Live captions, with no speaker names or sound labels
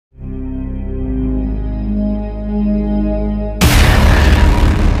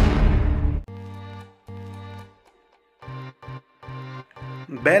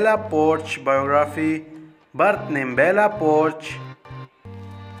Bella Porch. Biography. Birth name Bella Porch.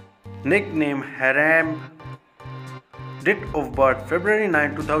 Nickname Haram. Date of birth February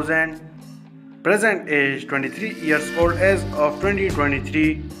 9, 2000. Present age 23 years old as of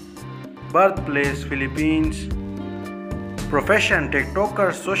 2023. Birthplace Philippines. Profession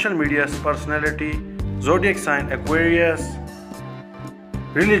TikToker. Social media personality. Zodiac sign Aquarius.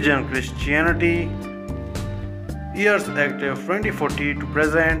 Religion Christianity. Years active 2040 to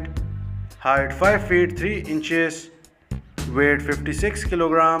present. Height 5 feet 3 inches. Weight 56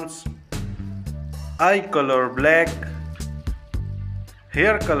 kilograms. Eye color black.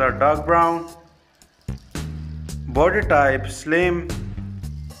 Hair color dark brown. Body type slim.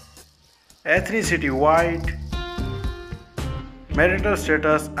 Ethnicity white. Marital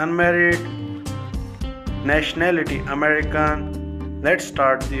status unmarried. Nationality American. Let's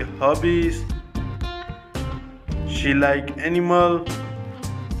start the hobbies. She like animal.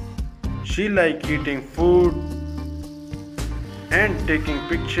 She like eating food and taking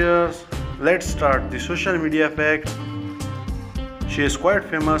pictures. Let's start the social media facts. She is quite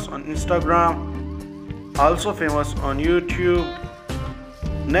famous on Instagram, also famous on YouTube.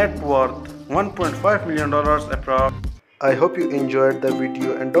 Net worth $1.5 million approx. I hope you enjoyed the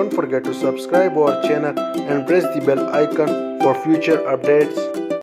video and don't forget to subscribe our channel and press the bell icon for future updates.